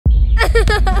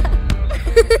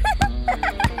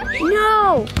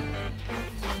No!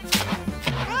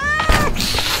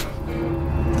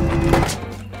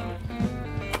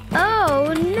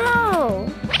 Oh, no!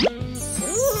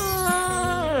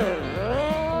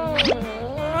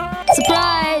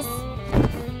 Surprise!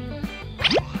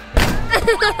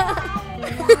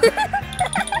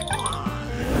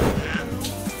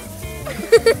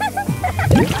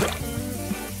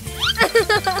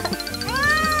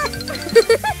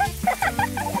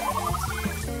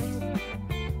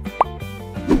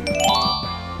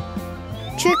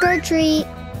 Trick or treat.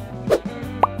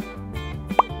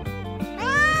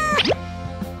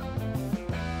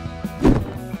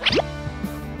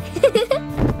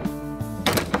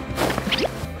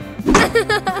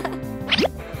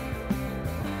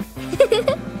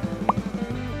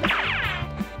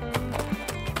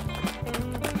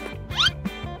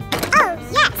 Oh,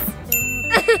 yes!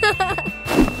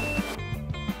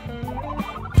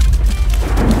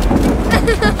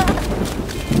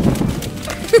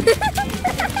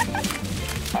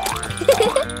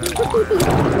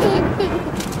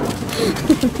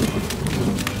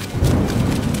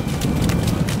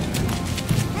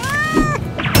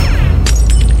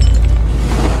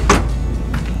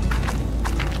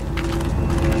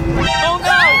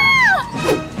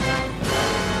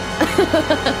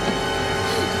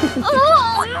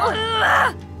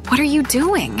 What are you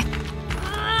doing?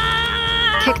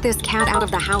 Kick this cat out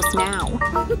of the house now.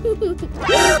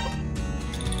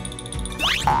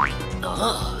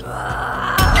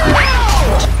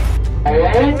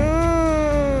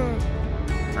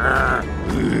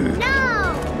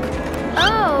 No!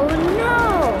 Oh,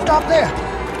 no! Stop there!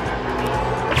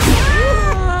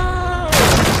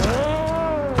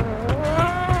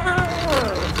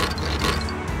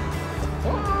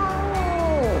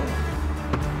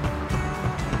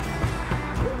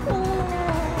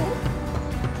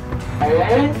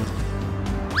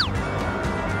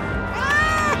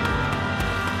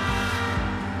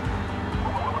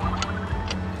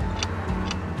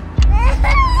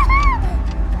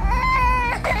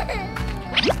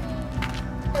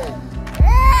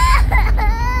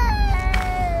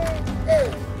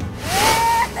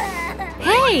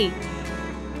 Hey!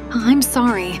 I'm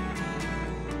sorry.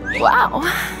 Wow.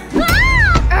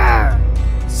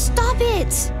 Stop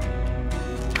it!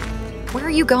 Where are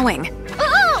you going?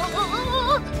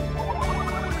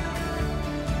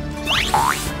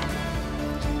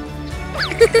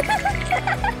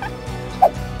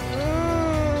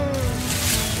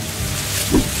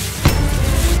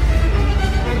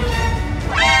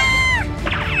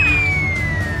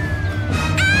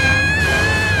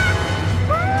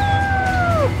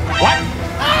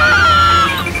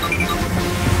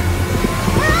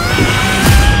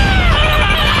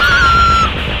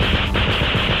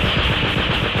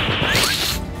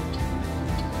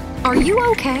 Are you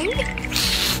okay?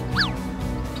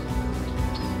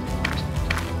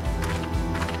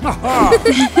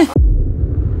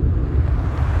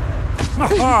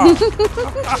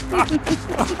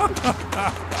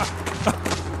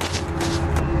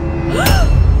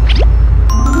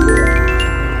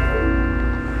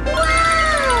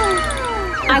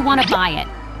 I want to buy it.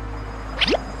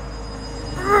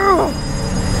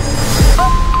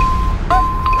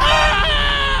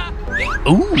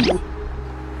 Ooh.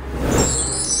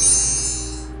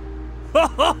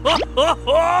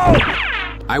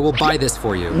 I will buy this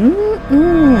for you.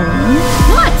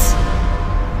 What?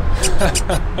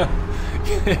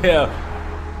 Yeah.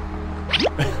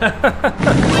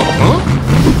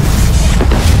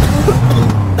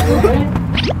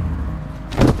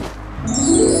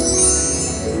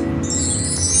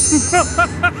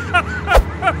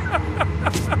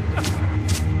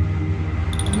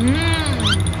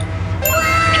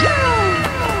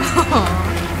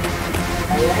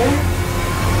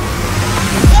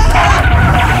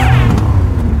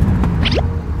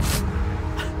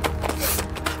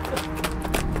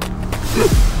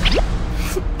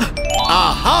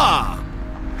 Aha!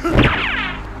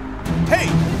 Hey!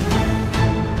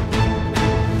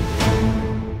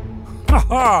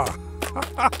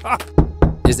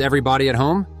 Is everybody at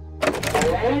home?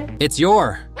 It's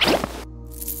your.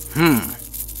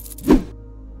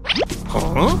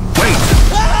 Huh? Wait!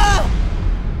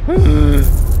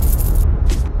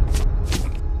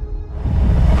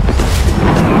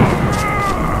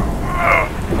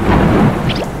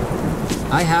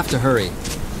 I have to hurry.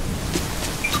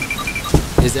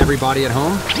 Is everybody at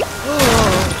home?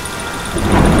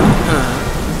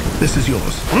 This is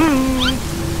yours.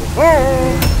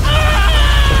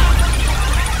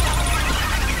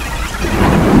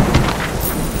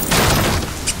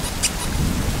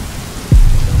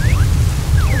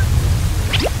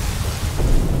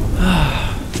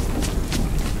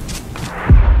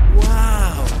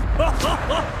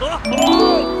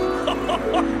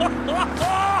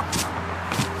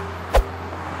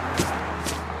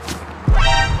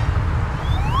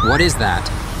 What is that?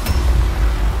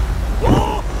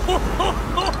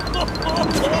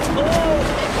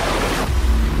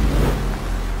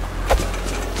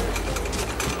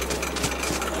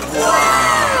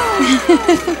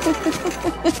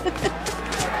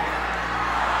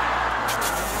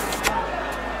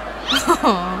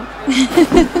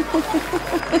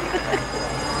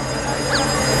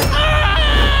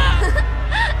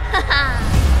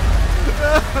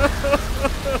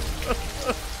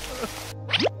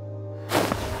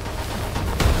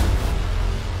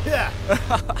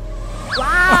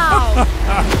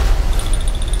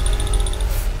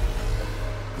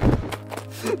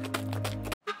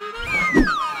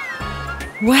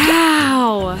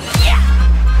 Wow!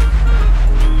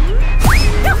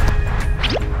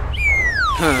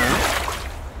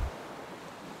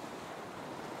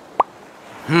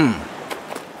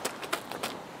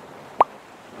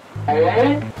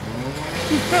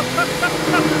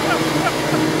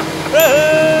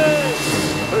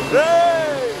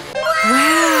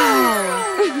 Wow!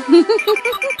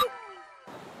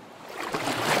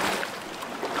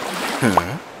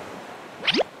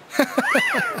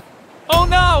 Oh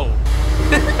no!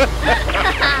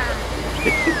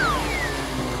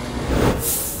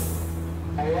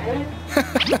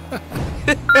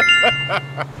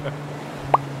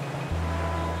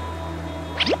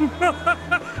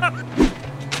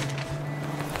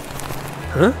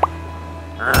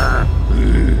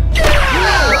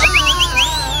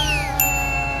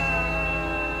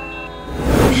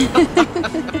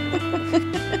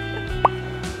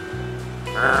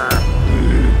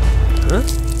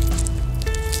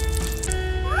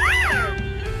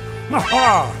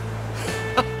 Aha!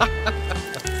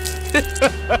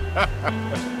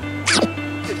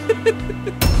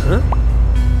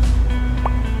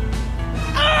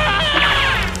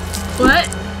 What?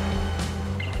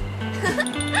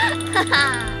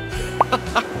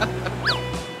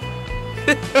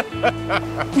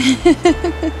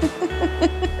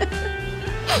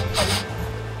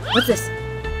 What's this?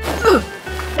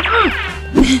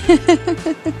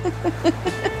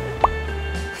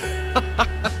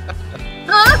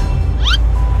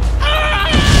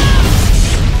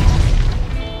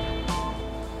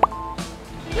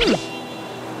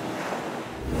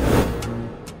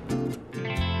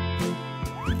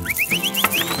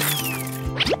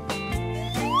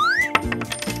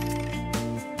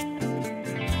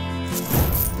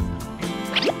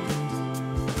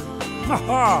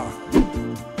 Aha!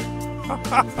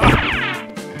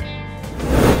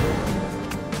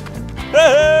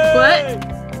 What?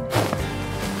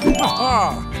 Aha!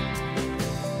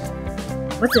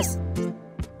 What's this?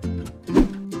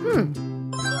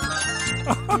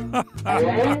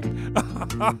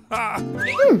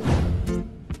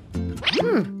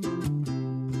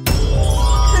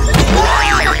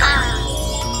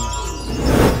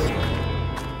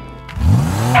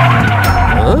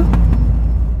 Huh?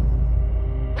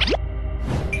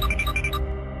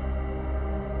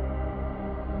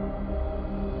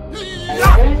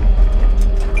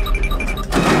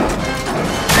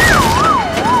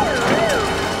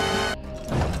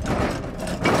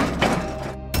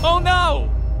 Oh no!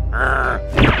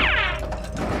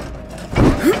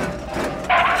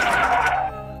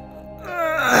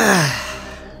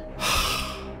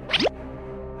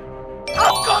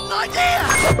 I've got an idea!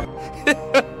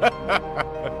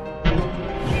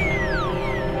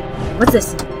 What's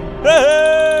this?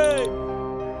 Hey!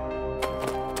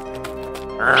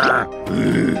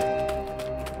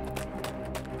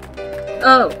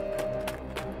 Oh.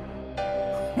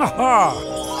 Aha!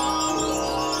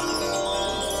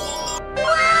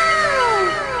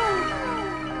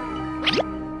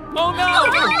 Oh no!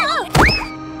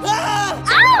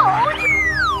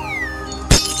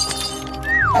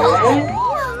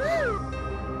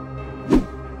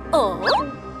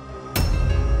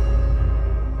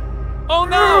 Oh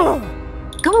no!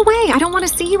 Go away, I don't want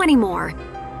to see you anymore.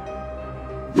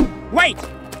 Wait!